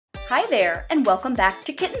Hi there, and welcome back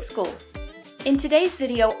to Kitten School. In today's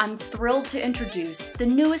video, I'm thrilled to introduce the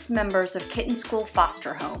newest members of Kitten School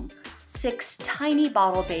Foster Home, 6 tiny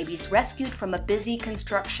bottle babies rescued from a busy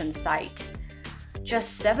construction site.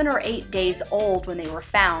 Just 7 or 8 days old when they were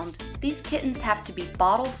found, these kittens have to be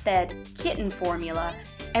bottle-fed kitten formula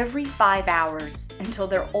every 5 hours until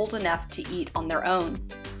they're old enough to eat on their own.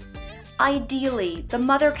 Ideally, the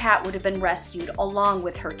mother cat would have been rescued along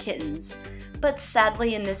with her kittens, but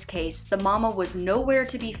sadly in this case, the mama was nowhere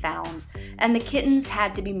to be found and the kittens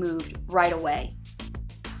had to be moved right away.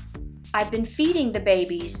 I've been feeding the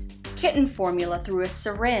babies kitten formula through a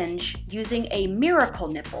syringe using a miracle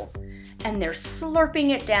nipple, and they're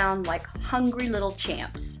slurping it down like hungry little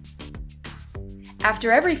champs.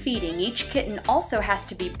 After every feeding, each kitten also has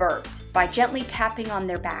to be burped by gently tapping on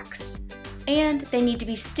their backs, and they need to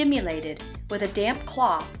be stimulated with a damp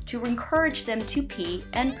cloth to encourage them to pee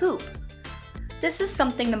and poop. This is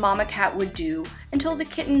something the mama cat would do until the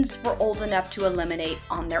kittens were old enough to eliminate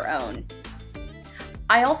on their own.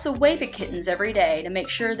 I also weigh the kittens every day to make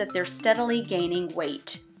sure that they're steadily gaining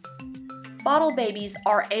weight. Bottle babies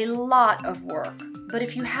are a lot of work, but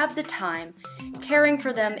if you have the time, caring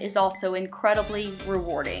for them is also incredibly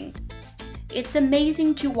rewarding. It's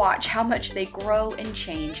amazing to watch how much they grow and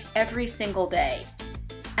change every single day,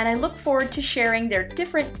 and I look forward to sharing their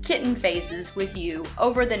different kitten phases with you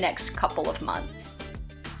over the next couple of months.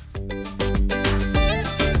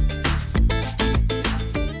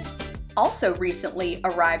 Also recently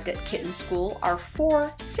arrived at Kitten School are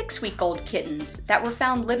 4 6-week-old kittens that were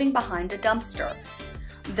found living behind a dumpster.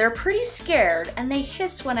 They're pretty scared and they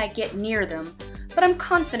hiss when I get near them, but I'm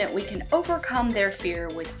confident we can overcome their fear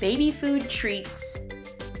with baby food treats,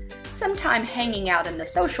 some time hanging out in the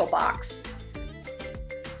social box,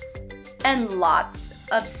 and lots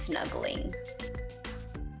of snuggling.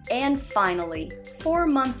 And finally,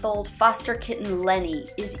 4-month-old foster kitten Lenny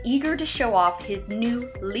is eager to show off his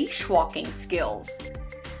new leash walking skills.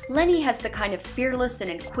 Lenny has the kind of fearless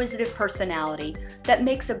and inquisitive personality that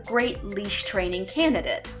makes a great leash training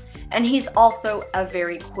candidate, and he's also a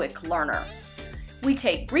very quick learner. We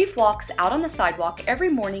take brief walks out on the sidewalk every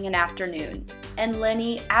morning and afternoon, and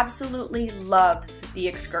Lenny absolutely loves the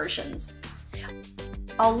excursions.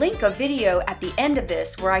 I'll link a video at the end of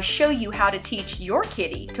this where I show you how to teach your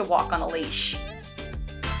kitty to walk on a leash.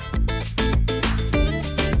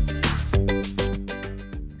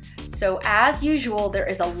 So as usual, there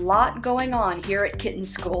is a lot going on here at Kitten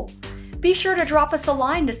School. Be sure to drop us a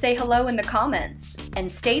line to say hello in the comments,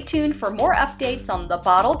 and stay tuned for more updates on the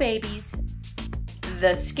bottle babies,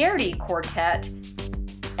 the Scaredy Quartet,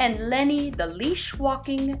 and Lenny the leash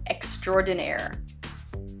walking extraordinaire.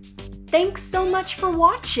 Thanks so much for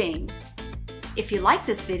watching! If you like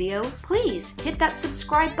this video, please hit that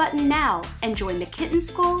subscribe button now and join the Kitten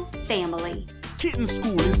School family. Kitten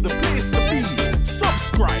School is the place to be.